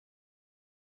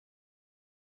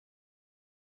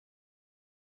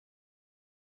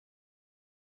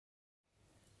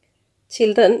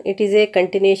Children, it is a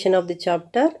continuation of the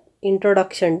chapter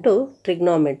Introduction to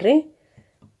Trigonometry.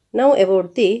 Now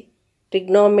about the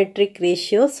trigonometric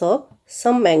ratios of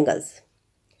some angles.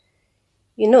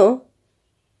 You know,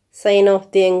 sine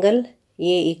of the angle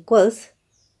A equals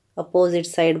opposite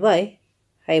side by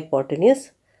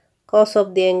hypotenuse. Cos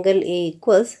of the angle A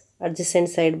equals adjacent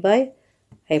side by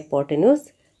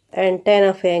hypotenuse. And tan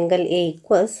of angle A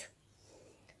equals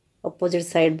opposite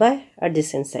side by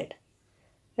adjacent side.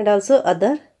 And also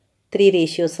other three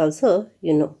ratios also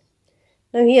you know.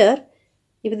 Now here,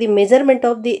 if the measurement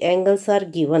of the angles are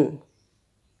given,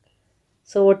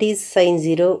 so what is sine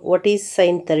 0, what is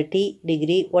sine 30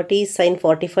 degree, what is sine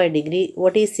 45 degree,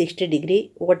 what is 60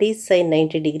 degree, what is sine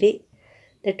 90 degree,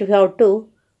 that we have to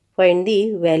find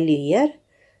the value here.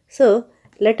 So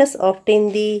let us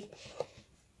obtain the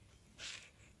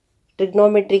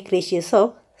trigonometric ratios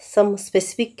of some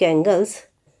specific angles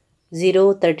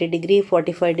 0, 30 degree,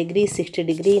 45 degree, 60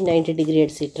 degree, 90 degree,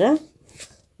 etc.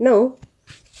 Now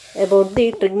about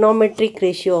the trigonometric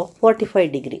ratio of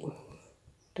 45 degree.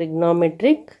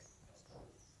 Trigonometric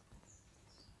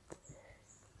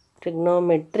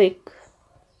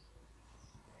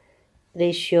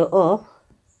ratio of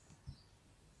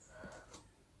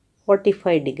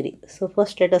 45 degree. So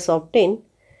first let us obtain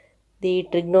the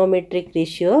trigonometric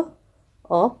ratio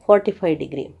of 45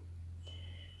 degree.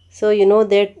 So you know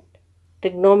that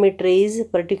trigonometry is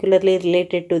particularly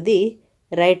related to the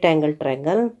right angle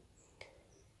triangle.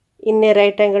 In a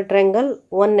right angle triangle,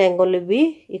 one angle will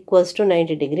be equals to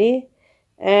 90 degree,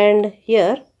 and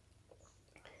here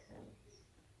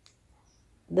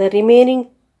the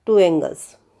remaining two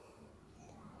angles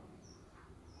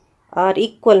are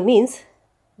equal, means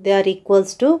they are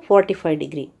equals to 45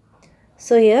 degree.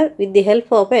 So here, with the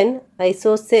help of an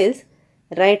isosceles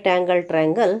right angle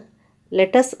triangle,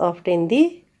 let us obtain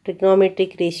the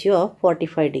trigonometric ratio of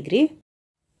 45 degree.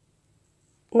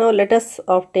 Now let us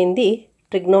obtain the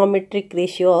trigonometric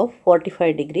ratio of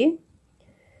 45 degree.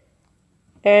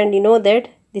 And you know that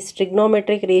these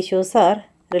trigonometric ratios are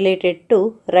related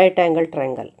to right angle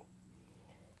triangle.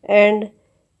 And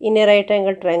in a right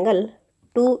angle triangle,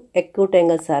 two acute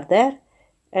angles are there.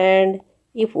 And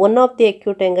if one of the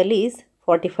acute angle is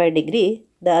 45 degree,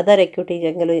 the other acute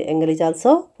angle is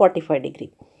also 45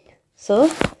 degree. So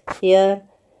here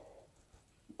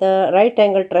the right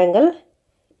angle triangle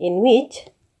in which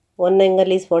one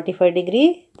angle is 45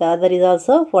 degree, the other is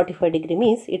also 45 degree,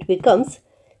 means it becomes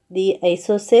the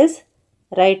isosceles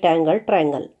right angle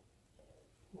triangle.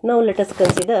 Now let us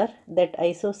consider that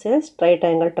isosceles right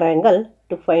angle triangle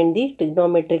to find the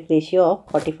trigonometric ratio of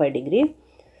 45 degree.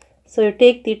 So you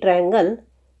take the triangle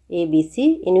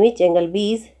ABC in which angle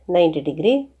B is 90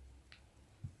 degree.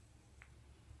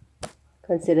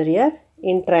 Consider here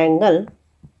in triangle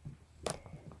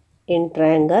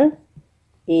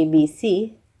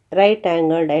ABC right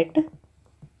angled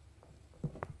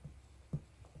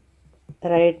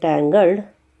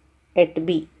at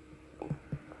B.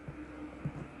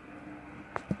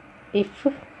 If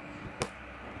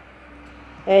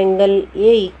angle A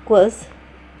equals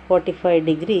 45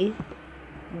 degree,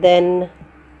 then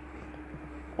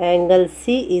angle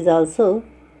C is also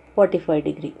 45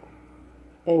 degree.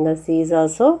 Angle C is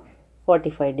also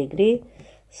 45 degree.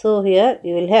 So here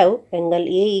you will have angle A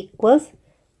equals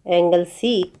angle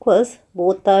C equals,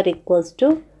 both are equals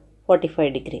to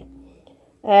 45 degree.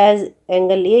 As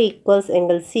angle A equals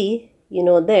angle C, you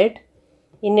know that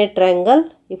in a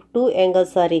triangle, if two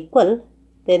angles are equal,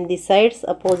 then the sides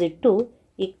opposite to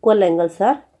equal angles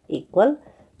are equal.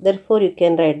 Therefore, you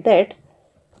can write that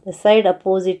the side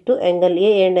opposite to angle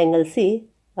A and angle C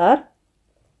are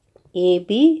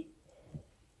AB.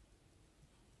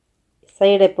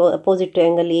 Side opposite to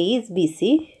angle A is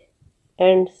BC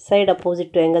and side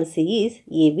opposite to angle C is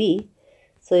AB.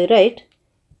 So you write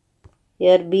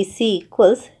here BC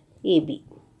equals AB.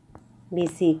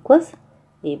 BC equals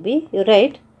AB. You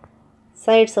write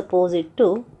sides opposite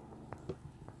to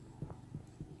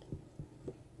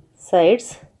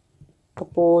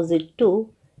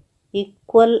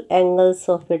equal angles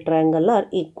of a triangle are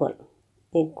equal.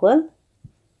 Equal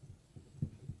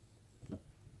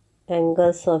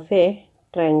angles of a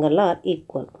triangle are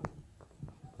equal.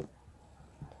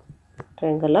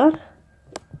 Triangle are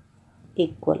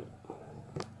equal.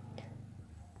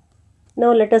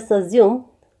 Now let us assume,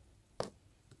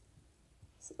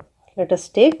 let us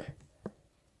take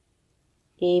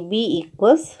AB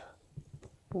equals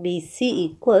BC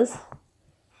equals,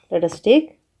 let us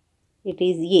take it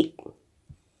is A.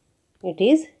 It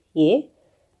is A.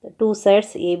 The two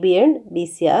sides AB and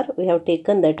BC are, we have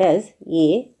taken that as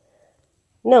A.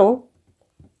 Now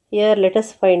here let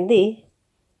us find the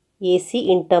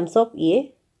AC in terms of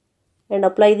A and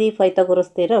apply the Pythagoras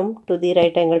theorem to the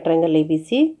right angle triangle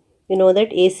ABC. You know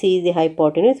that AC is the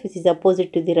hypotenuse which is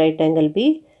opposite to the right angle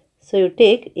B. So you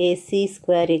take AC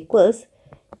square equals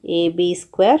AB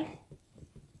square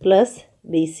plus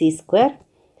BC square,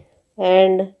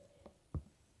 and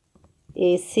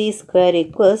AC square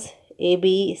equals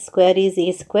AB square is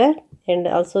A square and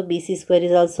also BC square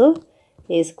is also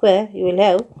A square. You will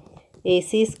have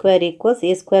AC square equals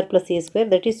A square plus A square,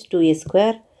 that is 2A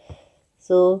square.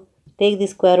 So take the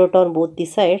square root on both the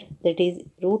side, that is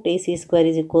root AC square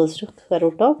is equals to square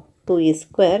root of 2A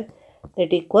square,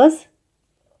 that equals,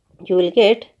 you will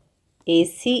get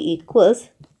AC equals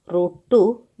root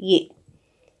 2A.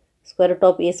 Square root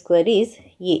of A square is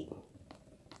A.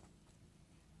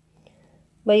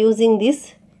 By using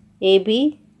this,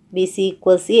 AB, BC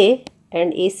equals A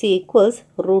and AC equals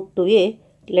root 2A,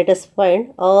 let us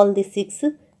find all the 6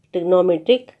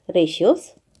 trigonometric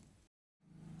ratios.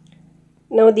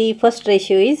 Now the first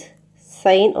ratio is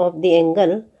sine of the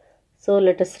angle. So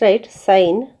let us write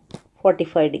sine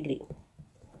 45 degree.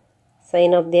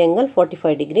 Sine of the angle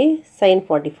 45 degree, sine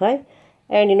 45,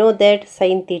 and you know that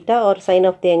sine theta or sine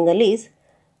of the angle is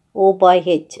O by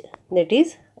H, that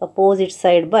is opposite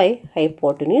side by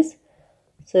hypotenuse.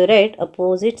 So write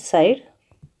opposite side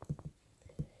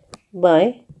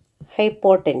by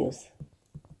hypotenuse.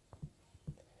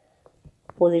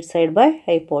 Opposite side by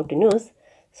hypotenuse.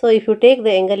 So if you take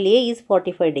the angle A is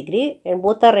 45 degree and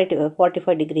both are right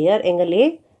 45 degree here, angle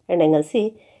A and angle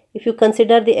C. If you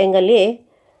consider the angle A,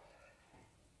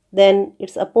 then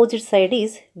its opposite side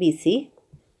is BC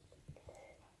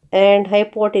and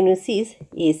hypotenuse is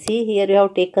AC. Here you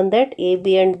have taken that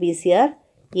AB and BC are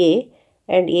A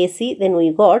and AC, then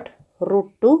we got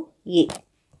root 2A.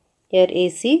 Here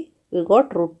AC we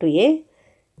got root 2A.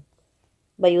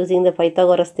 By using the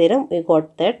Pythagoras theorem we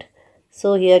got that.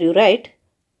 So here you write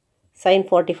sine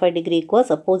 45 degree equals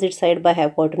opposite side by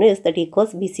hypotenuse, that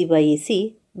equals BC by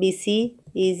AC. BC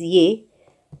is A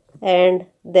and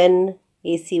then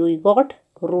AC we got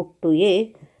root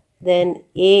 2A. Then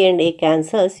A and A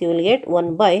cancels, you will get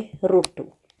 1 by root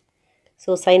 2.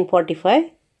 So sine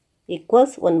 45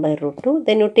 equals 1 by root 2.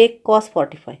 Then you take cos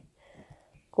 45.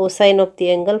 Cosine of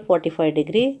the angle 45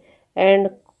 degree and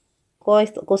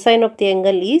cosine of the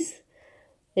angle is,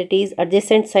 that is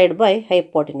adjacent side by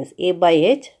hypotenuse, A by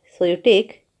H. So you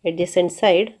take adjacent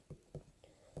side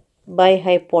by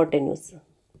hypotenuse.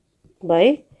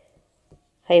 By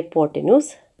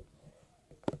hypotenuse.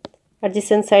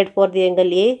 Adjacent side for the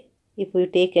angle A, if we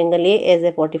take angle A as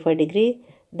a 45 degree,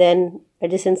 then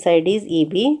adjacent side is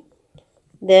AB,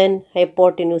 then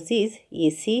hypotenuse is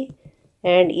AC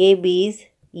and AB is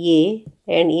A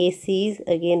and AC is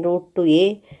again root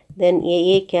 2A, then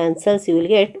AA cancels, you will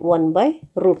get 1 by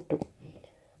root 2.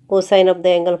 Cosine of the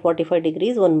angle 45 degree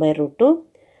is 1 by root 2.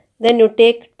 Then you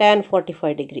take tan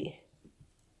 45 degree.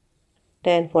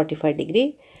 Tan 45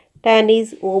 degree. Tan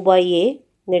is O by A,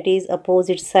 that is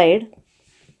opposite side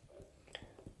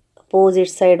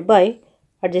by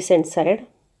adjacent side.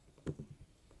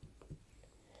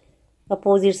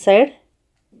 Opposite side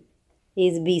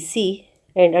is BC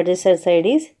and adjacent side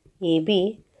is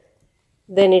AB.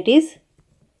 Then it is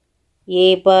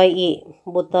A by A,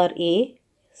 both are A.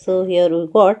 So here we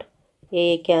got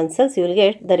A cancels, you will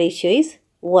get the ratio is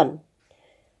 1.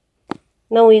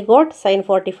 Now we got sine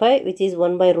 45 which is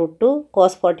 1 by root 2,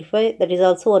 cos 45 that is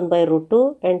also 1 by root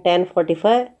 2 and tan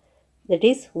 45 that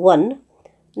is 1.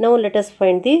 Now let us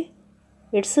find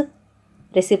its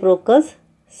reciprocals.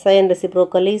 Sine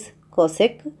reciprocal is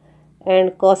cosec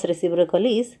and cos reciprocal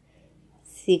is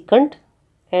secant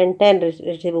and tan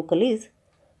reciprocal is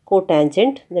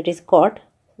cotangent, that is cot.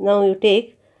 Now you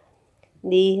take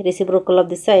the reciprocal of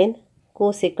the sine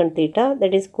cosecant theta,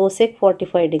 that is cosec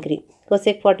 45 degree.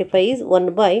 Cosec 45 is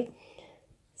 1 by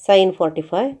sine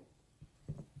 45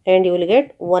 and you will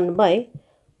get 1 by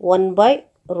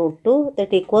root 2,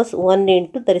 that equals 1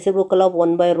 into the reciprocal of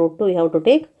 1 by root 2, you have to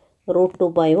take root 2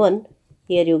 by 1.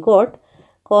 Here you got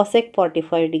cosec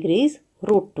 45 degrees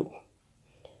root 2.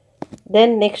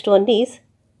 Then next one is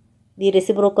the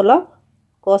reciprocal of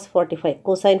cos 45,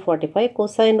 cosine 45.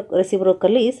 Cosine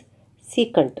reciprocal is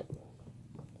secant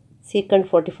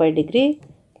 45 degree,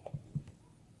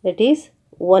 that is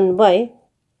 1 by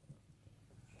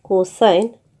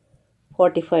cosine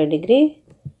 45 degree,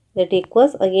 that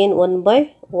equals again 1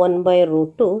 by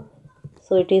root 2.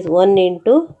 So it is 1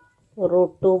 into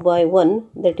root 2 by 1,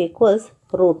 that equals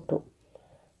root 2.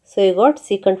 So you got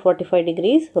secant 45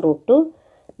 degrees root 2.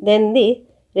 Then the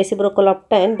reciprocal of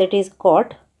tan, that is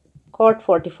cot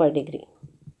 45 degree.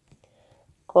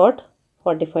 Cot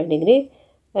 45 degree.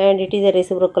 and it is a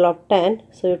reciprocal of tan.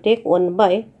 So you take 1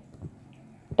 by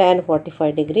tan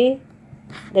 45 degree,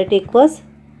 that equals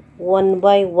 1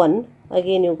 by 1.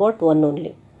 Again you got 1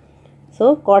 only.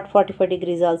 So cot 45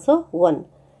 degree is also 1.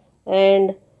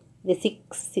 And the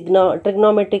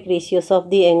trigonometric ratios of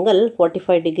the angle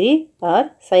 45 degree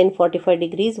are sin 45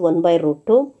 degrees 1 by root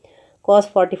 2, cos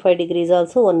 45 degrees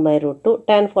also 1 by root 2,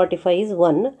 tan 45 is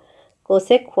 1,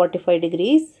 cosec 45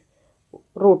 degrees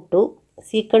root 2,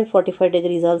 secant 45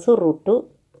 degrees also root 2,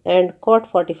 and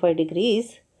cot 45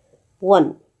 degrees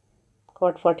 1.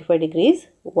 Cot 45 degrees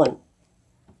 1.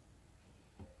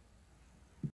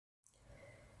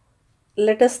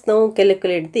 Let us now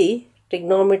calculate the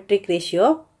trigonometric ratio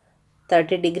of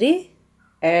 30 degree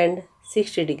and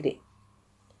 60 degree.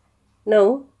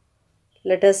 Now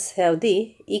let us have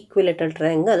the equilateral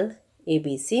triangle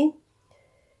ABC.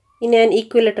 In an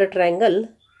equilateral triangle,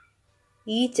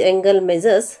 each angle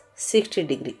measures 60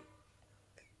 degree.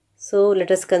 So let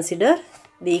us consider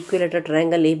the equilateral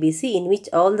triangle ABC in which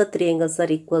all the three angles are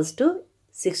equals to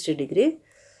 60 degree.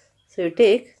 So you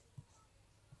take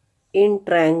in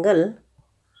triangle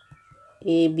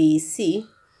ABC,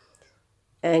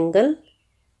 angle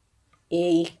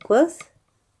A equals,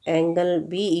 angle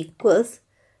B equals,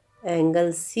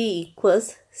 angle C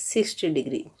equals 60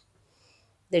 degree.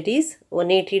 That is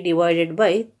 180 divided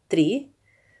by 3.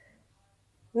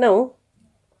 Now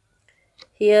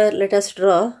here let us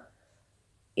draw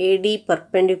AD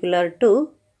perpendicular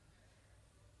to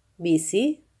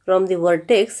BC from the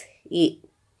vertex A.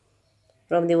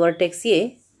 From the vertex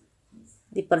A,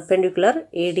 the perpendicular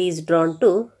AD is drawn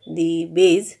to the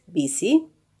base BC.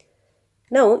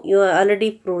 Now you have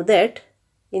already proved that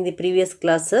in the previous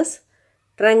classes,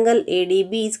 triangle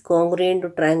ADB is congruent to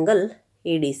triangle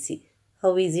ADC.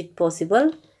 How is it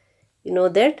possible? You know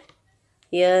that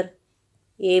here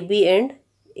AB and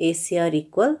AC are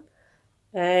equal,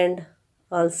 and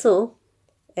also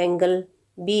angle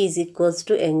B is equals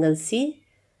to angle C.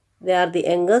 They are the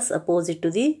angles opposite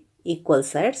to the equal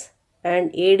sides, and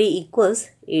AD equals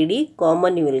AD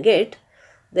common you will get.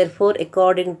 Therefore,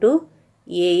 according to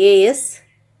AAS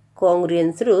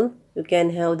congruence rule, you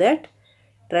can have that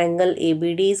triangle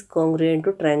ABD is congruent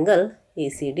to triangle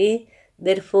ACD.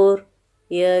 Therefore,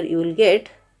 here you will get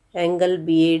angle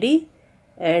BAD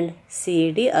and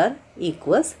CAD are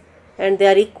equals, and they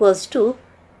are equals to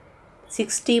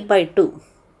 60 by 2.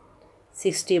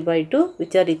 60 by 2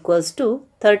 which are equals to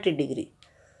 30 degree.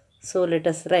 So let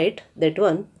us write that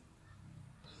one.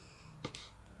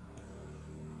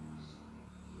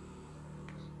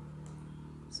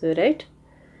 So write,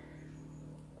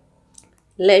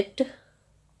 let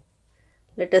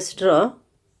us draw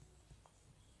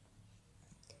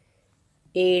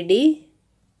AD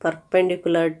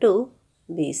perpendicular to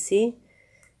BC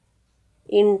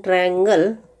in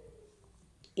triangle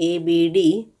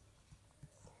ABD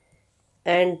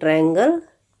and triangle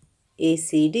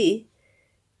ACD.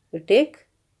 You take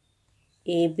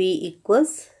AB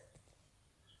equals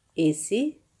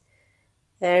AC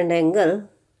and angle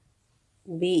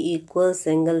B equals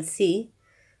angle C.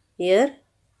 Here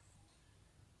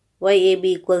why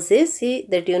AB equals AC,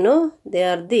 that you know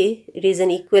it is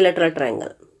an equilateral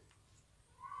triangle.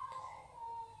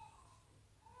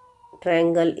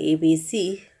 Triangle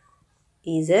ABC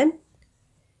is an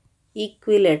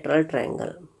equilateral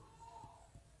triangle.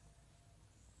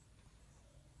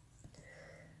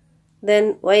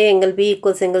 Then why angle B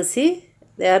equals angle C?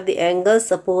 They are the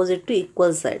angles opposite to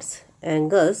equal sides.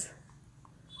 Angles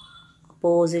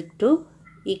opposite to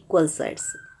equal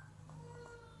sides.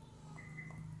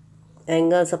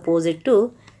 Angles opposite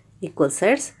to equal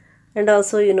sides. And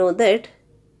also you know that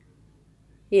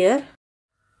here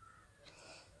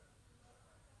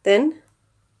then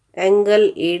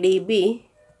angle ADB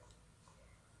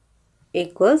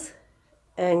equals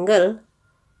angle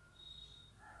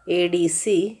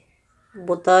ADC,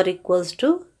 both are equals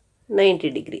to 90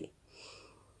 degree.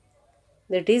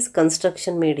 That is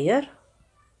construction made here.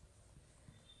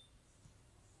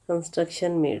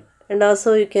 Construction made. And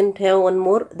also you can have one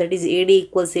more, that is AD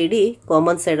equals AD,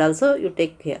 common side also you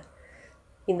take here.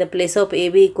 In the place of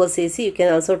AB equals AC, you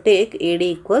can also take AD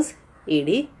equals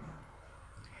AD.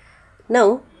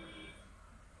 Now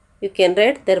you can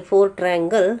write, therefore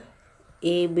triangle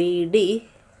ABD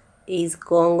is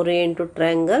congruent to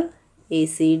triangle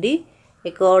ACD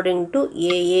according to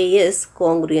AAS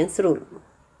congruence rule.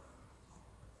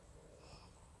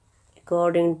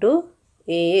 According to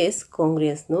AAS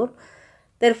congruence rule.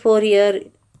 Therefore, here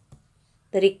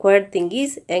the required thing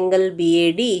is angle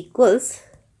BAD equals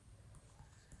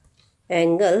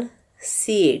angle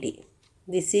CAD.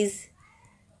 This is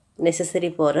necessary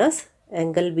for us,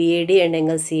 angle BAD and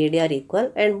angle CAD are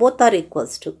equal and both are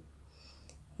equals to.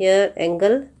 Here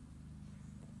angle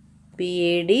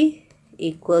BAD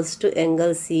equals to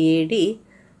angle CAD,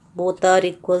 both are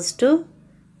equals to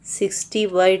 60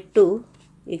 by 2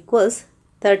 equals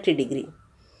 30 degree.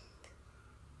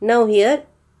 Now here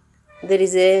there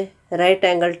is a right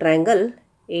angle triangle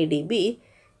ADB.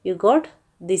 You got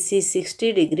this is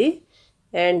 60 degree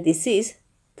and this is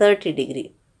 30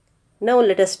 degree. Now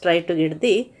let us try to get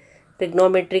the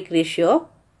trigonometric ratio of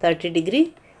 30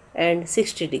 degree and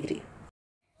 60 degree.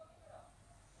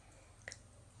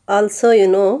 Also you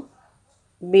know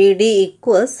BD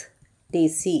equals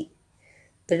DC.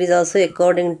 That is also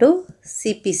according to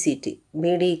CPCT.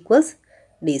 BD equals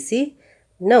DC.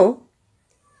 Now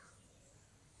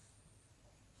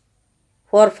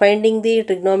for finding the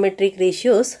trigonometric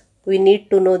ratios, we need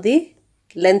to know the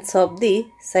lengths of the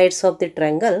sides of the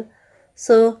triangle.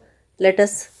 So let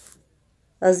us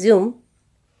assume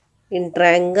in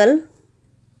triangle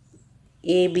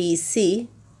ABC,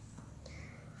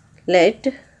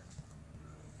 let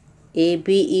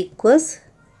AB equals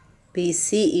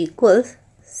BC equals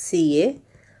CA,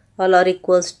 all are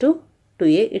equals to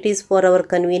 2A. It is for our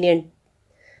convenience.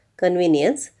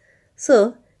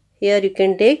 So here you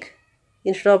can take,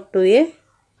 instead of 2A,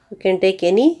 you can take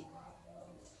any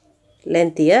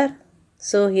length here.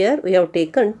 So here we have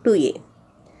taken 2A.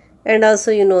 And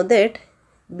also you know that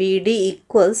BD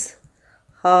equals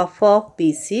half of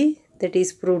BC, that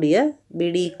is proved here.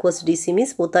 BD equals DC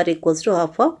means both are equals to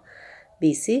half of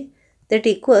BC, that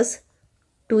equals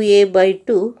 2A by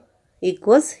 2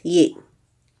 equals A.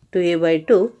 2A by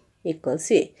 2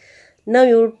 equals A. Now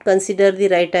you consider the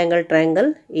right angle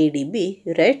triangle ADB,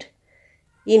 right?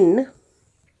 In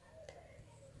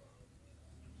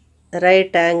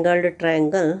right angled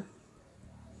triangle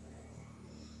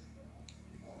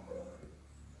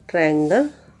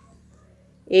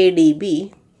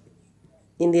ADB,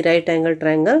 in the right angle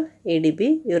triangle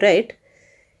ADB, you write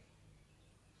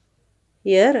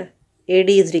here AD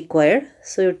is required.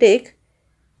 So you take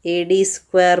AD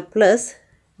square plus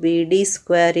BD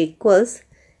square equals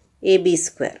AB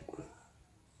square.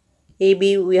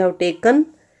 AB we have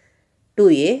taken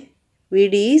 2A,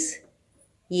 BD is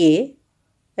A,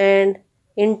 and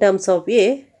in terms of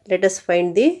A, let us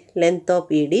find the length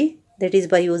of AD, that is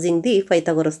by using the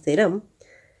Pythagoras theorem.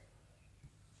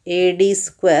 AD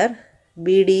square,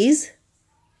 BD is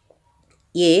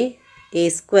A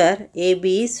square,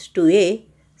 AB is 2A,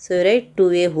 so you write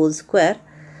 2A whole square,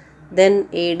 then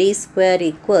AD square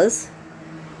equals,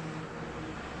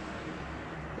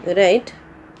 right,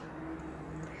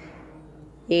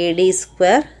 AD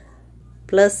square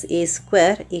plus A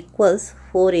square equals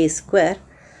 4A square.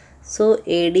 So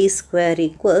AD square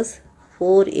equals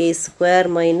 4A square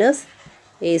minus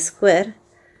A square.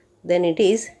 Then it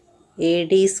is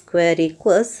AD square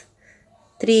equals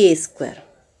 3A square.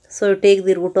 So take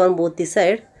the root on both the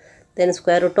sides. Then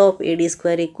square root of AD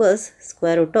square equals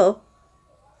square root of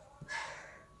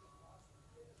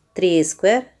 3A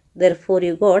square. Therefore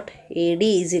you got AD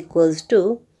is equals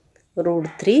to root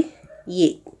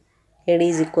 3A. AD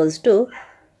is equals to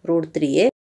root 3A.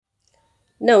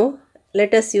 Now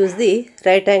let us use the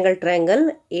right angle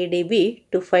triangle ADB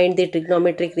to find the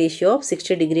trigonometric ratio of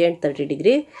 60 degree and 30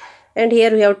 degree. And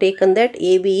here we have taken that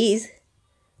AB is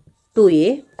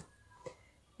 2A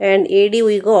and AD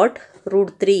we got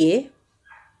root 3A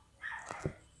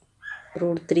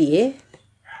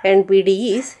and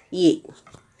BD is A.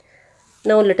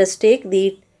 Now let us take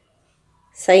the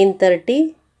sin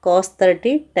 30, cos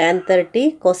 30, tan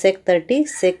 30, cosec 30,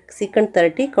 secant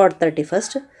 30, cot 30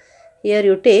 first. Here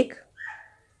you take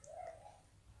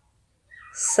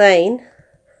sin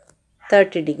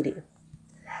 30 degree.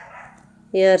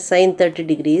 Here sin 30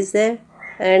 degree is there,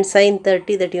 and sin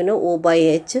 30, that you know O by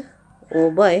H,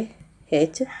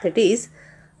 that is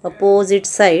opposite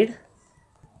side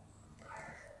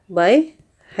by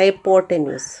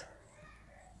hypotenuse.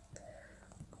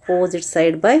 Opposite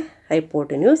side by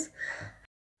hypotenuse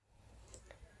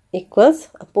equals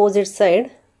opposite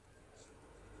side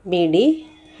BD,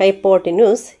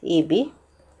 hypotenuse AB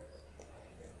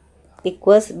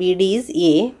equals BD is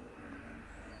A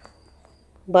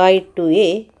by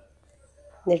 2A,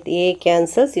 that A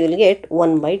cancels, you will get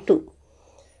 1 by 2.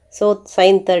 So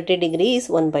sin 30 degree is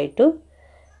 1 by 2.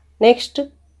 Next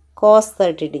cos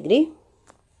 30 degree,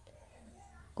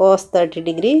 that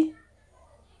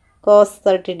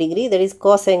is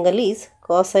cos angle is,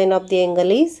 cosine of the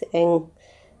angle is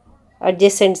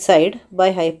adjacent side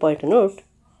by hypotenuse,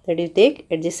 that you take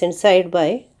adjacent side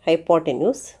by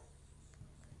hypotenuse,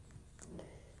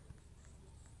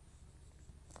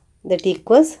 that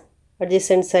equals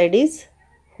adjacent side is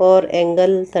for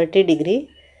angle 30 degree,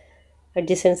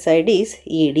 adjacent side is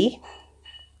AD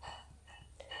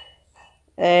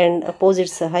and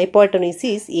opposite hypotenuse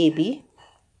is AB.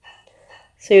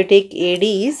 So you take AD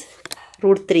is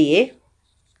root 3a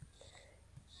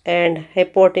and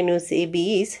hypotenuse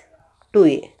AB is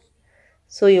 2a.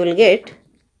 So you will get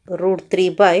root 3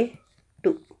 by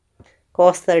 2.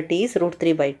 Cos 30 is root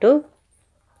 3 by 2.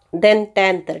 Then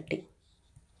tan 30.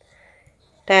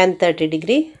 Tan 30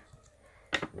 degree.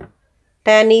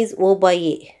 Tan is O by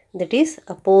A. That is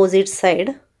opposite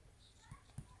side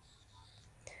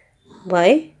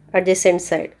by adjacent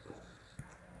side.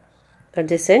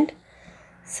 Adjacent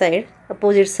side.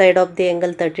 Opposite side of the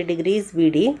angle 30 degree is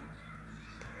BD.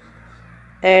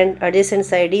 And adjacent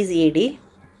side is AD.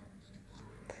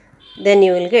 Then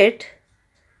you will get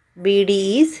BD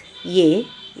is A.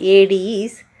 AD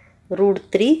is root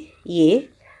 3a.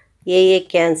 AA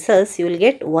cancels. You will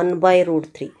get 1 by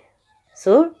root 3.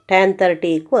 So tan 30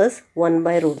 equals 1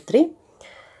 by root 3.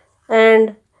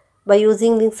 And by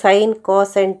using the sine,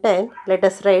 cos and tan, let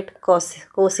us write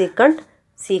cosecant,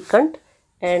 secant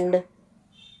and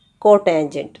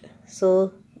cotangent.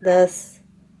 So thus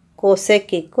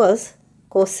cosec equals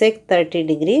cosec 30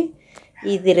 degree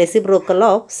is the reciprocal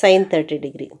of sine 30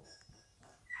 degree.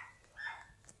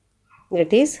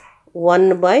 That is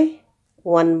 1 by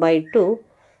 1 by 2.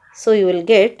 So you will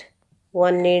get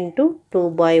 1 into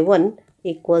 2 by 1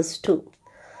 equals 2.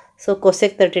 So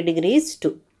cosec 30 degree is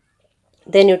 2.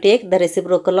 Then you take the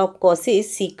reciprocal of cos is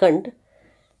secant.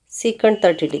 Secant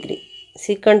 30 degree.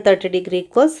 Secant 30 degree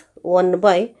equals 1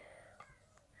 by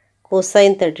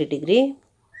cosine 30 degree.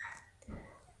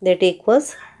 That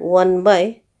equals 1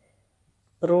 by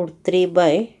root 3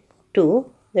 by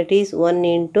 2. That is 1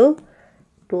 into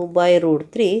 2 by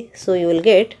root 3. So you will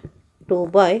get 2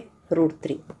 by root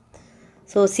 3.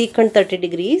 So secant 30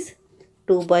 degree is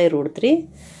 2 by root 3.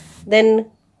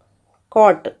 Then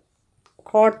cot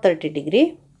 30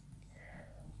 degree.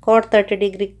 Cot 30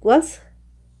 degree equals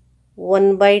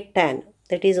 1 by tan.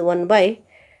 That is 1 by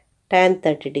tan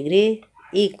 30 degree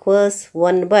equals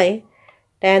 1 by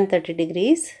tan 30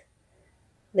 degrees.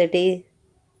 That is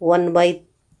 1 by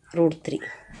root 3.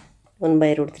 1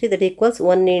 by root 3. That equals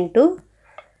 1 into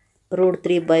root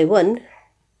 3 by 1.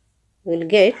 We will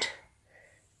get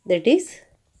that is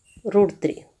root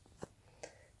 3.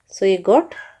 So you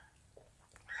got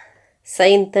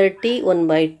sin 30 1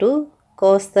 by 2,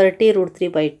 cos 30 root 3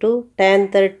 by 2, tan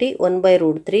 30 1 by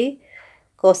root 3,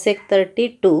 cosec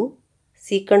 30 2,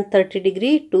 secant 30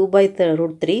 degree 2 by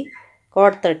root 3,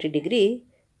 cot 30 degree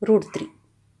root 3.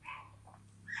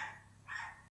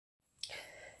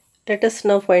 Let us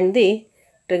now find the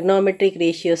trigonometric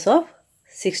ratios of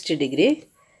 60 degree.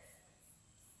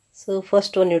 So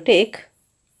first one you take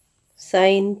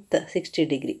sin 60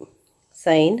 degree.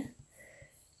 Sin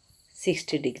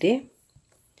 60 degree.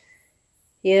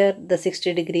 Here the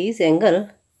 60 degree is angle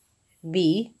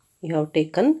B you have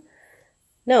taken.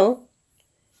 Now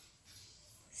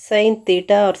sin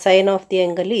theta or sine of the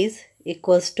angle is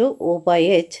equals to O by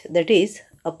H, that is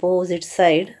opposite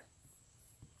side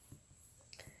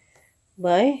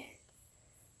by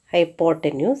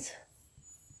hypotenuse.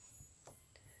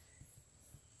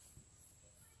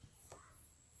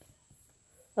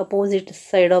 Opposite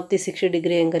side of the 60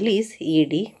 degree angle is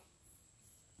AD.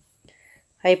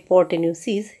 Hypotenuse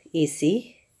is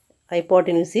AC.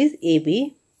 Hypotenuse is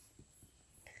AB.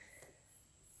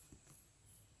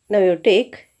 Now you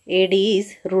take AD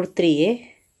is root 3a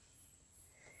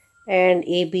and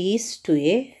AB is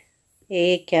 2a.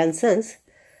 A cancels.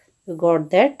 You got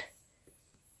that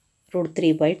root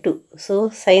 3 by 2. So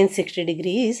sin 60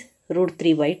 degree is root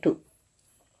 3 by 2.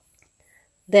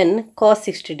 Then cos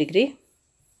 60 degree.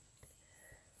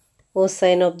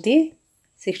 Cosine of the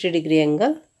 60 degree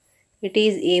angle. It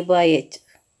is A by H.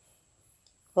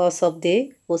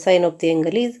 Cosine of the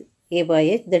angle is A by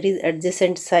H, that is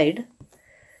adjacent side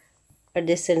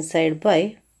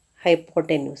by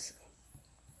hypotenuse.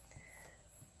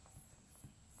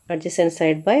 Adjacent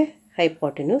side by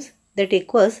hypotenuse. That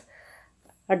equals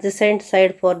adjacent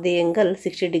side for the angle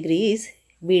 60 degree is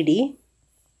BD.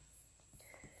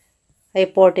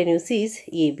 Hypotenuse is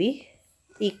AB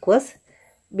equals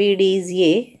BD is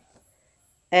A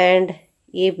and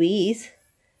AB is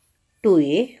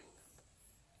 2A.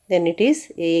 Then it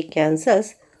is A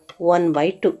cancels 1 by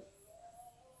 2.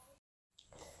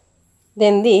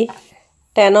 Then the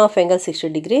tan of angle 60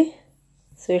 degree.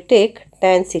 So you take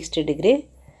tan 60 degree.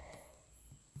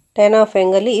 Tan of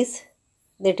angle is,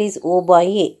 that is O by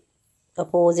A.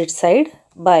 Opposite side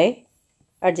by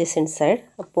adjacent side.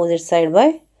 Opposite side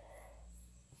by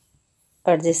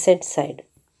adjacent side.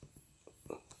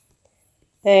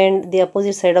 and the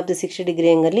opposite side of the 60 degree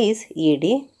angle is AD.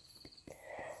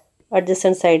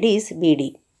 Adjacent side is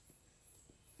BD.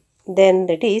 Then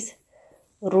that is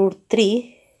root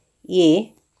 3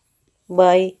 A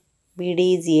by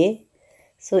BD is A.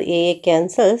 So AA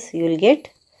cancels, you will get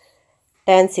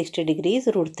tan 60 degrees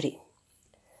root 3.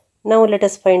 Now let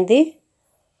us find the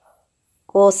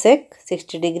cosec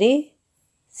 60 degree,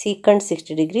 secant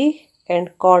 60 degree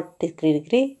and cot 60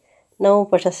 degree. Now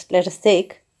let us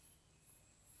take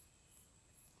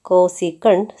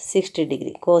cosecant 60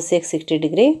 degree. Cosec 60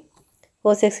 degree.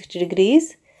 Cosec 60 degree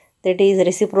is, that is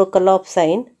reciprocal of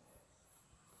sine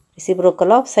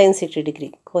 60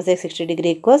 degree. Cosec 60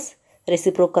 degree equals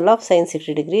reciprocal of sine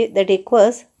 60 degree, that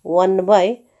equals 1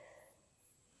 by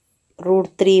root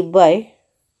 3 by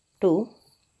 2,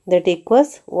 that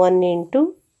equals 1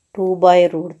 into 2 by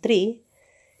root 3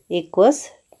 equals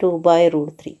 2 by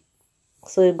root 3.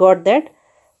 So you got that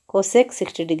cosec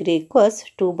 60 degree equals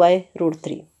 2 by root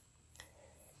 3.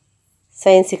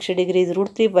 Sine 60 degree is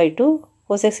root 3 by 2.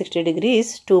 Cosec 60 degree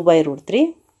is 2 by root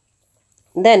 3.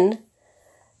 Then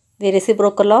the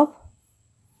reciprocal of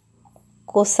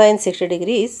cosine 60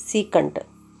 degree is secant.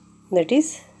 That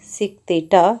is sec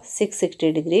theta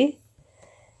 660 degree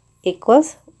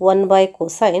equals 1 by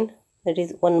cosine, that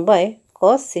is 1 by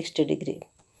cos 60 degree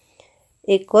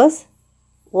equals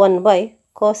 1 by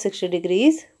cos 60 degree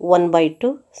is 1 by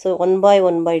 2. So 1 by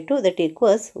 1 by 2, that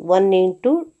equals 1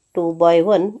 into 2 by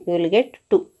 1, you will get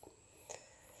 2.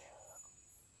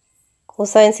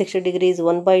 Cosine 60 degree is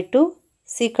 1 by 2.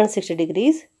 Secant 60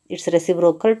 degrees, its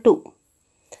reciprocal 2.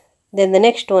 Then the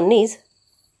next one is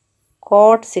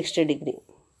cot 60 degree.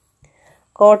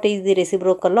 Cot is the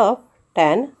reciprocal of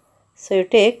tan. So you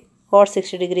take cot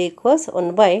 60 degree equals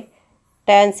 1 by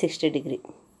tan 60 degree.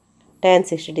 Tan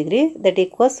 60 degree, that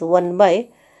equals 1 by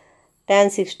tan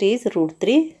 60 is root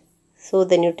 3. So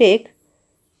then you take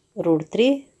root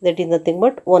 3, that is nothing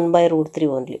but 1 by root 3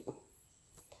 only.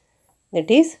 That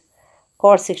is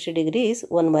cot 60 degree is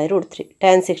 1 by root 3.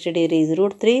 Tan 60 degree is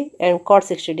root 3 and cot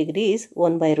 60 degree is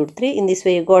 1 by root 3. In this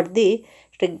way you got the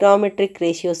trigonometric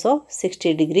ratios of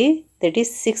 60 degree. That is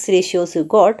 6 ratios you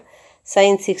got.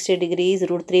 Sin 60 degree is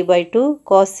root 3 by 2.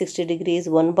 Cos 60 degree is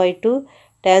 1 by 2.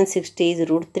 Tan 60 is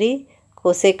root 3.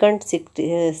 Cosecant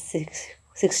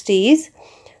 60 is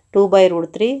 2 by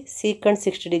root 3. Secant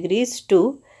 60 degree is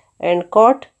 2. And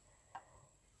cot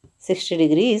 60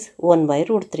 degree is 1 by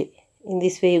root 3. In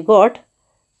this way you got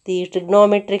the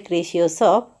trigonometric ratios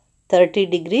of 30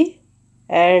 degree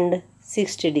and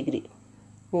 60 degree.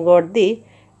 You got the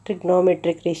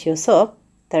trigonometric ratios of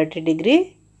 30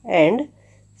 degree and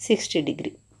 60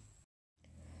 degree.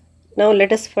 Now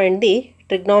let us find the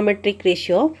trigonometric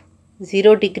ratio of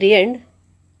 0 degree and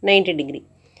 90 degree.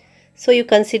 So you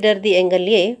consider the angle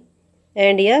A,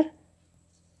 and here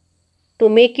to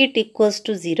make it equals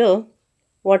to 0,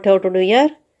 what you have to do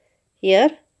here?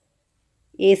 Here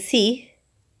AC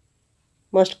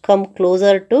must come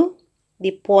closer to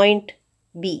the point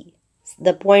B.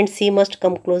 The point C must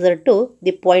come closer to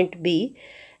the point B,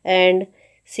 and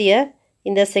see here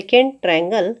in the second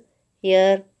triangle,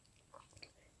 here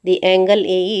the angle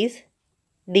A is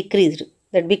decreased,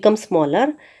 that becomes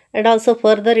smaller, and also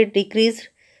further it decreased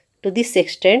to this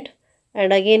extent,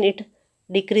 and again it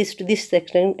decreased to this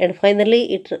extent, and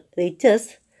finally it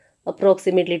reaches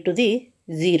approximately to the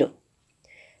 0.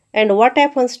 And what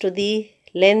happens to the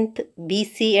length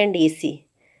BC and AC?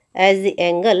 As the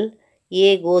angle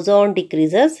A goes on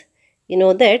decreases, you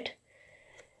know that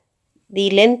the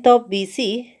length of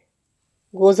BC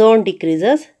goes on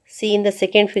decreases. See in the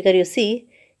second figure, you see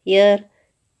here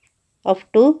up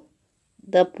to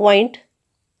the point,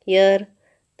 here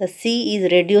the C is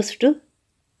reduced to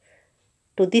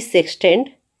this extent,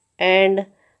 and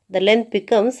the length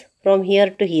becomes from here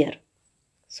to here.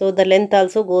 So the length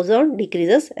also goes on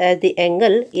decreases as the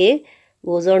angle A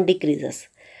goes on decreases,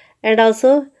 and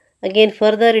also again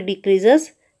further it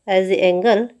decreases as the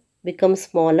angle becomes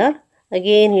smaller.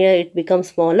 Again here it becomes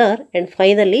smaller, and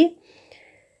finally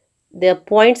the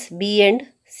points B and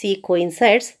C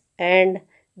coincides and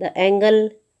the angle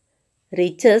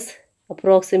reaches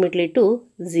approximately to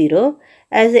 0.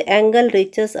 As the angle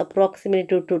reaches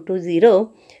approximately to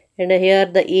 0, and here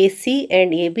the AC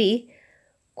and AB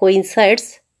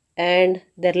coincides and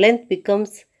their length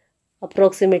becomes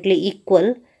approximately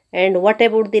equal. And what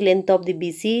about the length of the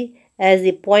BC? As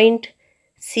the point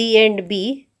C and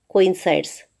B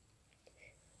coincides,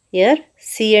 here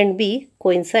C and B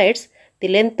coincides, the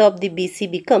length of the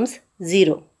BC becomes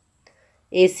 0.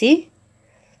 AC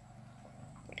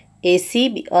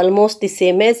be almost the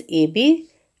same as AB,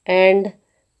 and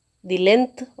the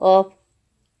length of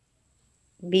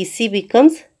BC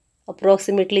becomes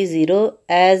approximately 0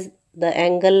 as the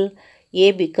angle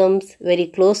A becomes very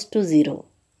close to 0.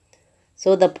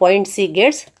 So the point C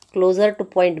gets closer to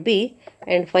point B,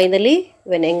 and finally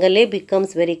when angle A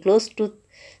becomes very close to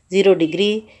 0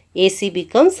 degree, AC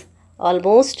becomes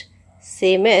almost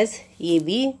same as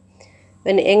AB.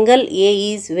 When angle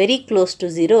A is very close to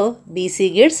 0,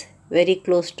 BC gets very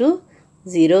close to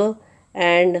 0,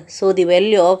 and so the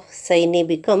value of sin A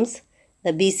becomes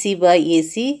the BC by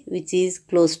AC, which is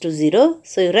close to 0.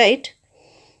 So you write,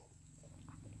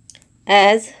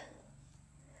 as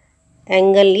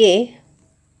angle A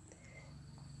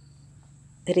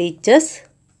reaches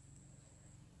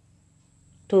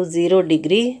to 0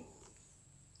 degree,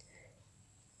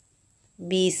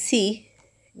 BC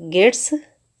gets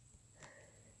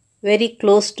very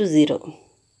close to 0,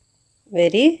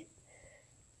 very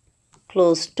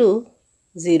close to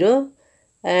 0,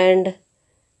 and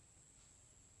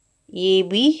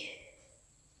AB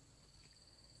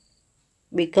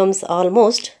becomes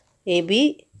almost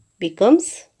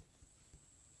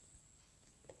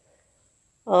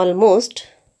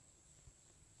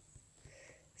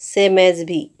same as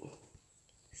B,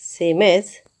 same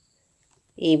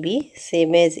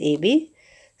as AB.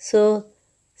 So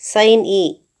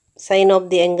sine of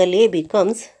the angle A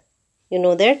becomes, you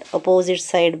know that, opposite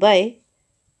side by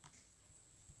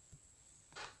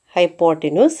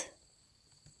hypotenuse.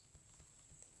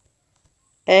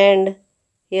 And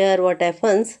here what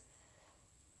happens,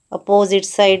 opposite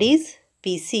side is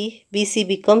BC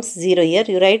becomes 0 here.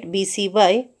 You write BC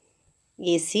by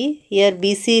AC. Here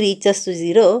BC reaches to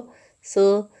 0.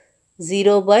 So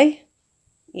 0 by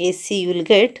AC you will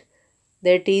get,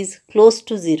 that is close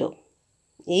to 0.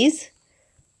 Is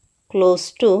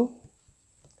close to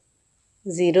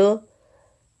 0.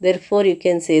 Therefore you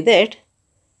can say that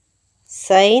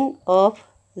sine of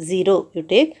 0 you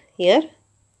take here,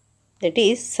 that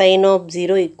is sine of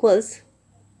 0 equals,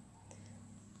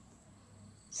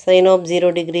 sine of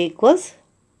 0 degree equals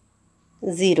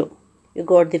 0. You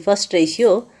got the first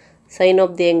ratio, sine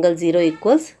of the angle 0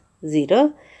 equals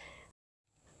 0.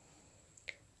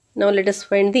 Now let us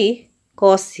find the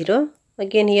cos 0.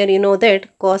 Again here you know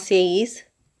that cos A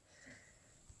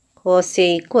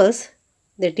equals,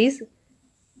 that is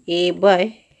A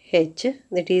by H,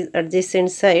 that is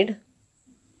adjacent side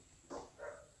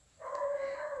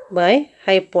by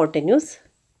hypotenuse.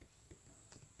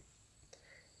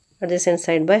 Adjacent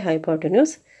side by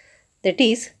hypotenuse, that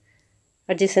is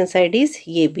adjacent side is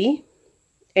AB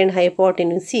and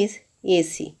hypotenuse is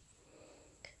AC.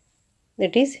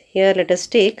 That is, here let us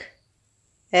take,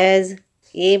 as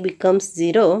A becomes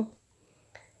 0,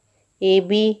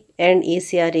 AB and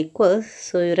AC are equal.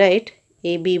 So you write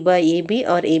AB by AB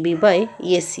or AB by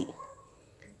AC.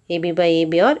 AB by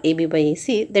AB or AB by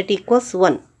AC, that equals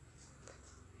 1.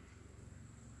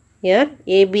 Here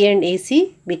AB and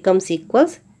AC becomes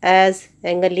equals as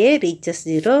angle A reaches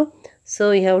 0.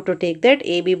 So you have to take that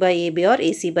AB by AB or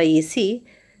AC by AC.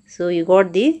 So you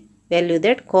got the value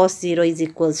that cos 0 is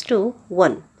equals to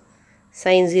 1.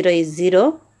 Sin 0 is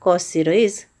 0, cos 0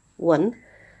 is 1.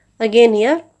 Again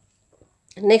here,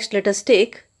 next let us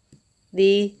take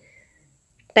the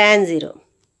tan 0.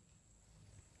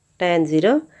 Tan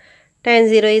 0. Tan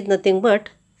 0 is nothing but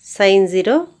sin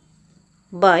 0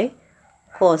 by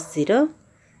cos 0,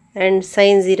 and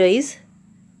sin 0 is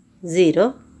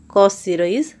 0, cos 0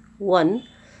 is 1.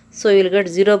 So you will get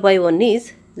 0 by 1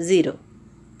 is 0.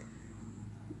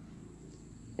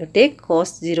 You take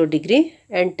cos 0 degree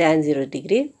and tan 0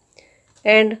 degree,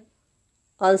 and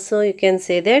also you can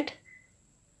say that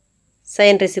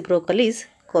sin reciprocal is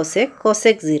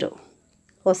cosec 0.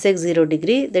 Cosec 0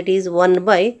 degree, that is 1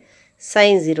 by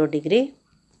sin 0 degree.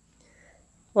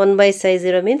 1 by sin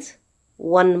 0 means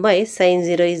 1 by sin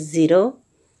 0 is 0,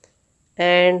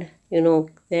 and you know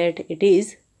that it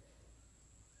is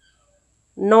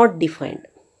not defined.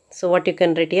 So what you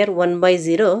can write here, 1 by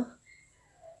 0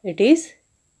 it is,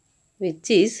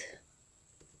 which is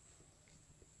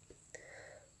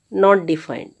not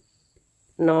defined.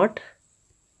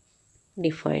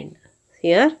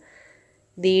 Here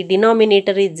the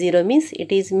denominator is 0 means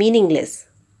it is meaningless.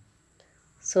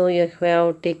 So you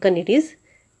have taken it is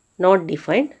not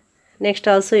defined. Next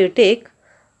also you take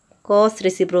cos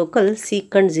reciprocal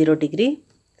secant 0 degree.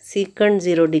 Secant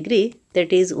 0 degree,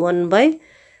 that is 1 by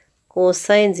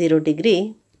cosine 0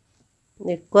 degree,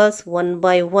 equals 1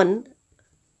 by 1.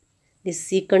 This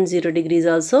secant 0 degree is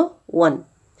also 1.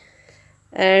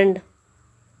 And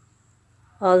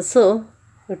also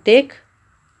you take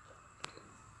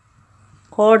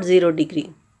cot 0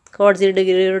 degree. Cot 0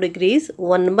 degree is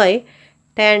 1 by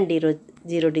tan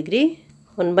 0 degree.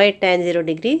 1 by tan 0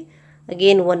 degree.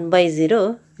 again 1 by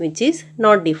 0 which is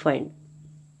not defined.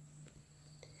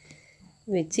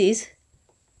 Which is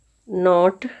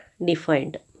not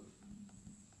defined.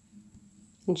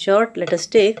 In short, let us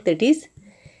take that is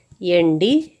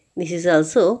ND. This is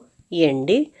also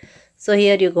ND. So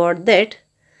here you got that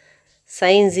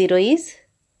sin 0 is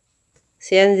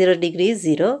sin 0 degree is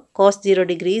 0, cos 0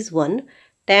 degree is 1,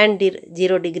 tan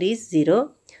 0 degree is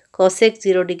 0, cosec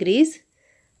 0 degree is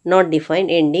not defined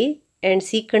ND, and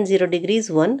secant 0 degree is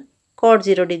 1, cot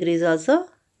 0 degree is also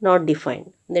not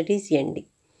defined, that is ND.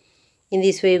 In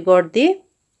this way you got the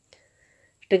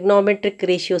trigonometric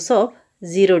ratios of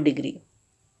 0 degree.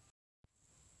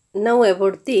 Now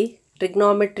about the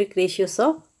trigonometric ratios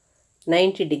of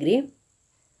 90 degree.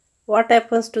 What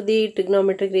happens to the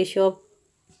trigonometric ratio of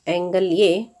angle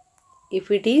A if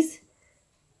it is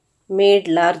made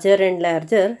larger and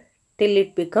larger till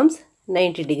it becomes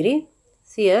 90 degree?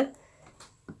 See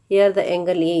here the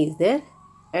angle A is there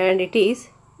and it is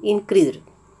increased.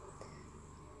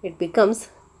 It becomes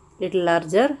little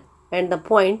larger and the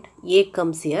point A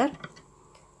comes here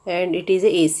and it is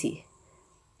a AC.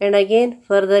 And again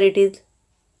further it is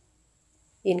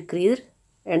increased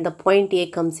and the point A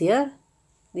comes here.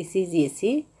 This is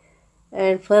AC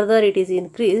and further it is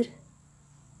increased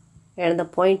and the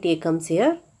point A comes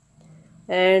here,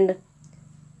 and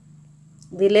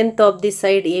the length of the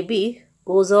side AB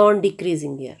goes on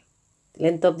decreasing here. The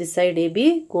length of the side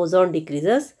AB goes on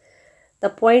decreases. The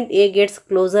point A gets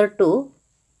closer to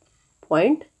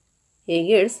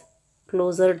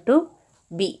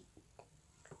B.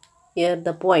 Here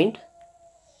the point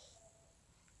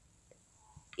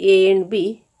A and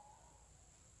B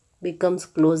becomes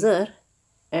closer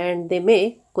and they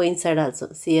may coincide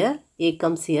also. See here A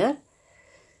comes here.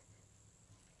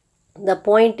 The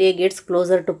point A gets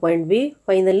closer to point B.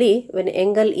 Finally, when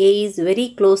angle A is very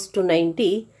close to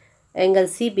 90, angle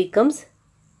C becomes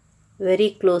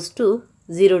very close to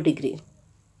 0 degree.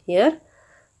 Here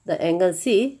the angle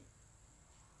C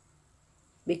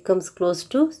becomes close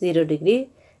to 0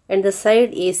 degree and the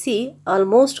side AC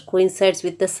almost coincides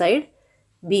with the side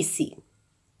BC.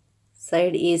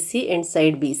 Side AC and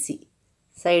side BC.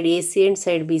 Side AC and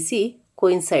side BC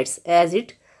coincides as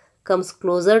it comes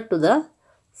closer to the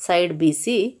side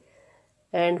BC,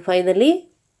 and finally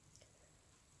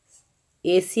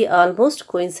AC almost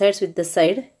coincides with the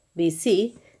side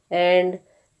BC, and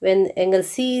when angle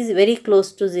C is very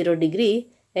close to 0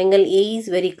 degree, angle A is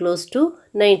very close to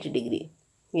 90 degree.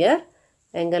 Here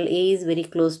angle A is very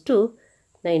close to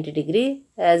 90 degree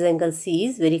as angle C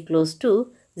is very close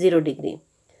to 0 degree.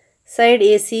 Side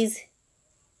AC is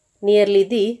nearly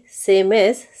the same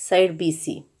as side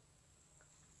BC.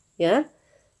 Here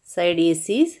side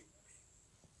AC is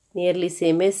nearly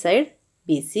same as side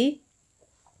BC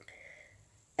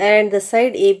and the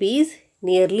side AB is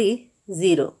nearly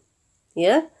 0.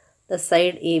 Here the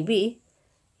side AB,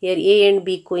 here A and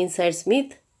B coincides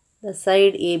with the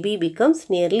side AB becomes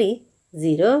nearly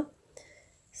 0.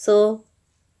 So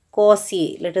cos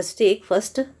A, let us take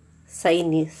first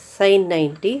sin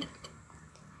 90.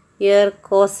 Here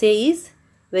cos A is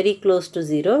very close to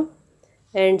 0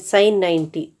 and sin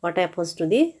 90. What happens to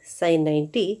the sin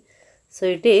 90? So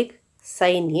you take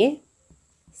sin A.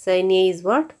 Sin A is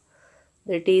what?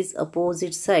 That is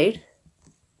opposite side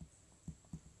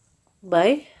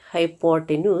by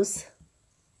hypotenuse.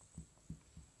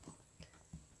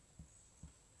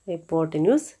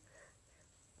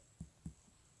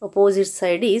 Opposite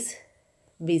side is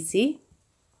BC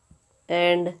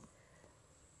and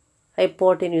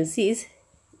hypotenuse is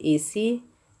AC.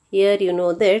 Here you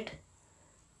know that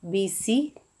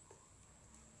BC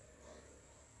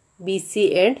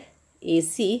and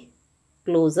AC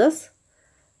closes.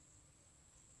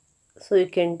 So you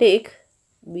can take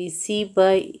BC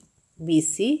by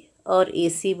BC or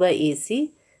AC by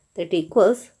AC, that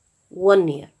equals 1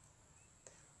 here.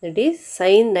 That is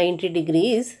sin 90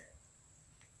 degrees.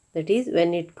 That is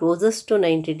when it closes to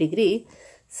 90 degree,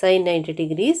 sin 90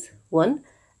 degrees 1,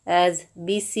 as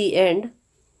BC and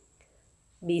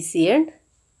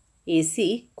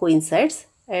AC coincides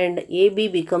and AB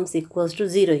becomes equals to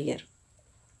 0 here.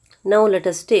 Now let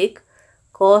us take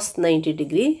cos 90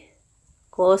 degree.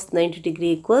 Cos 90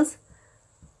 degree equals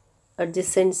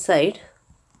adjacent side.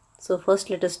 So first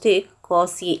let us take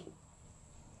cos A.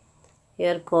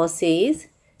 Here cos A is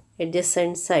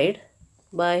adjacent side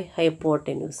by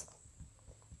hypotenuse.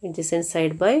 Adjacent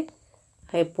side by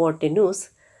hypotenuse,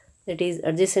 that is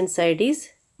adjacent side is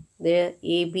there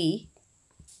AB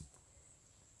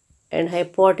and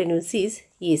hypotenuse is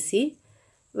AC.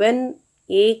 When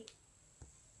A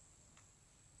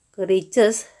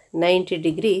reaches 90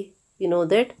 degree, you know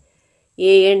that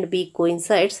A and B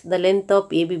coincides, the length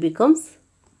of AB becomes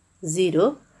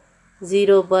 0.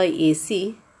 0 by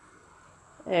AC,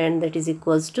 and that is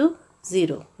equals to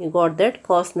 0. You got that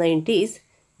cos 90 is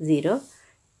 0.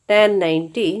 Tan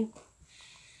 90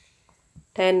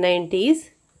 is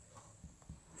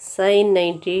sin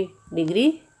 90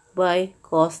 degree by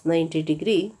cos 90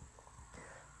 degree.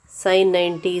 Sin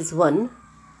 90 is 1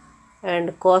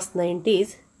 and cos 90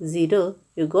 is 0.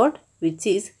 You got, which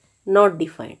is not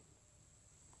defined.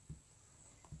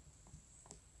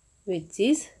 Which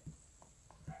is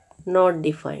not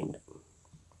defined.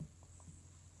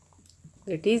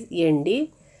 That is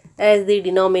ND. As the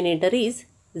denominator is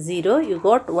 0, you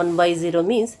got 1 by 0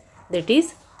 means that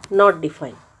is not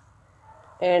defined.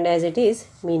 And as it is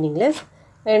meaningless.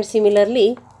 And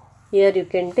similarly, here you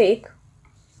can take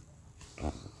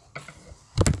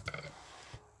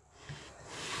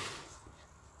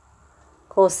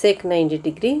cosec 90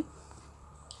 degree.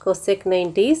 Cosec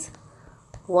 90 is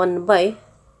 1 by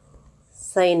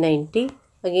sin 90.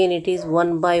 Again it is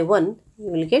 1 by 1.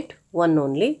 You will get 1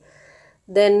 only.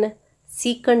 Then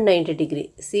secant 90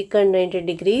 degree. Secant 90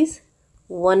 degree is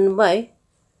 1 by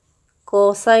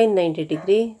cosine 90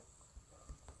 degree.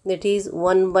 That is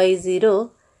 1 by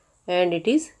 0 and it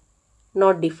is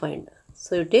not defined.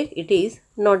 So you take it is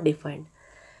not defined.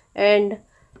 And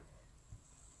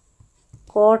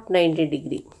cot 90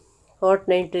 degree. Cot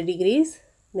 90 degrees,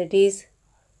 that is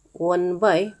 1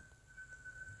 by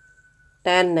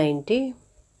tan 90,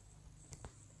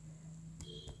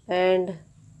 and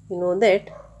you know that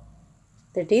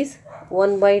is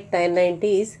 1 by tan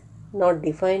 90 is not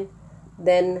defined.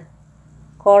 Then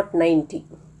cot 90.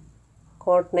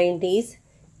 Cot 90 is,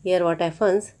 here what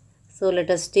happens, so let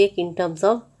us take in terms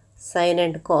of sine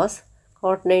and cos.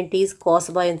 Cot 90 is cos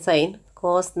by sine,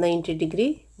 cos 90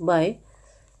 degree by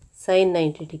sin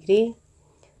 90 degree.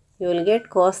 You will get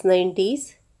cos 90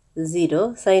 is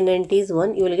 0, sin 90 is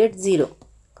 1, you will get 0.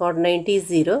 Cot 90 is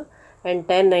 0 and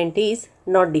tan 90 is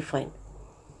not defined.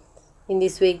 In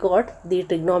this way got the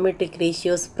trigonometric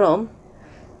ratios from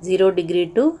 0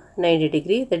 degree to 90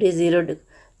 degree, that is 0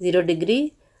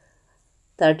 degree,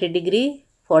 30 degree,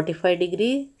 45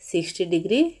 degree, 60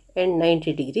 degree and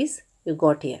 90 degrees you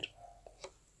got here.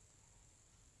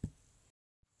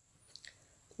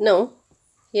 Now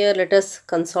here let us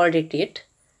consolidate it.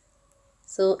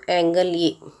 So angle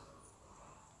A.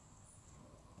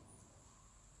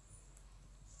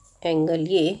 Angle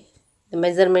A, the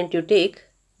measurement you take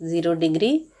 0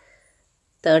 degree,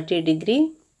 30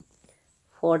 degree,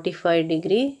 45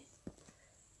 degree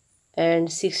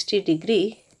and 60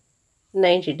 degree,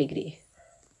 90 degree.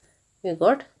 We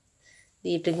got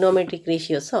the trigonometric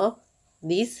ratios of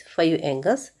these 5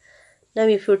 angles. Now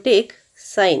if you take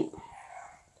sine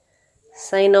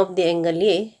of the angle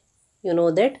A, you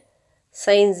know that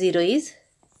sine 0 is,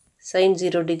 sine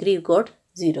 0 degree you got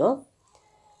 0,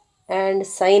 and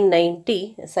sine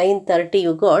 30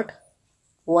 you got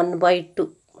 1 by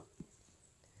 2.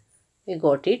 We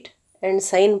got it. And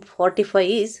sine 45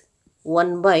 is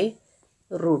 1 by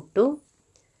root 2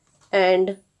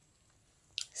 and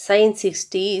sine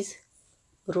 60 is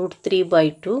root 3 by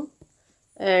 2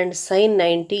 and sine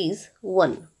 90 is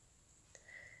 1.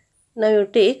 Now you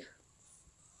take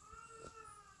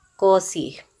cos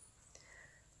A.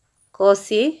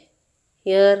 Cos A,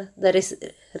 here the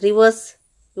reverse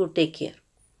you take here.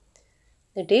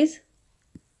 That is,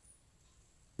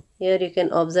 here you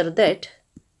can observe that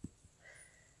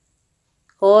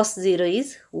cos 0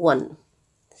 is 1.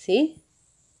 See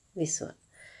this one.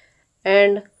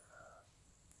 And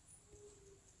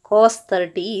cos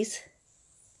 30 is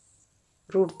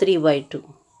root 3 by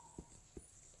 2.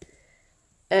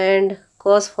 And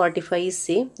cos 45 is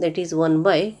same, that is 1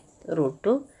 by root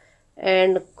 2.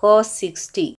 And cos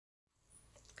 60.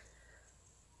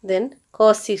 Then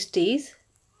cos 60 is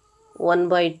 1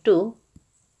 by 2.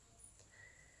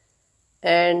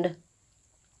 And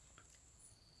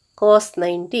cos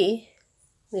 90,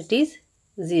 it is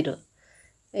 0.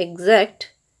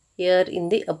 Exact here in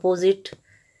the opposite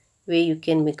way you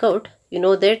can make out. You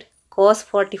know that cos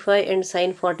 45 and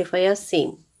sin 45 are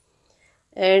same.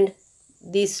 And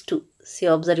these two, see,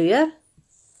 observe here,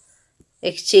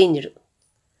 exchanged.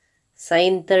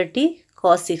 Sin 30,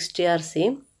 cos 60 are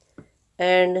same.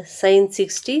 And sin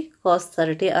 60, cos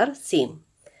 30 are same.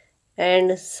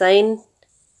 And sin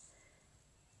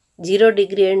 0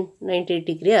 degree and 90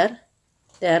 degree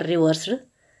they are reversed.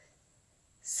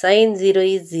 Sin 0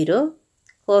 is 0,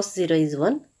 cos 0 is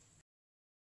 1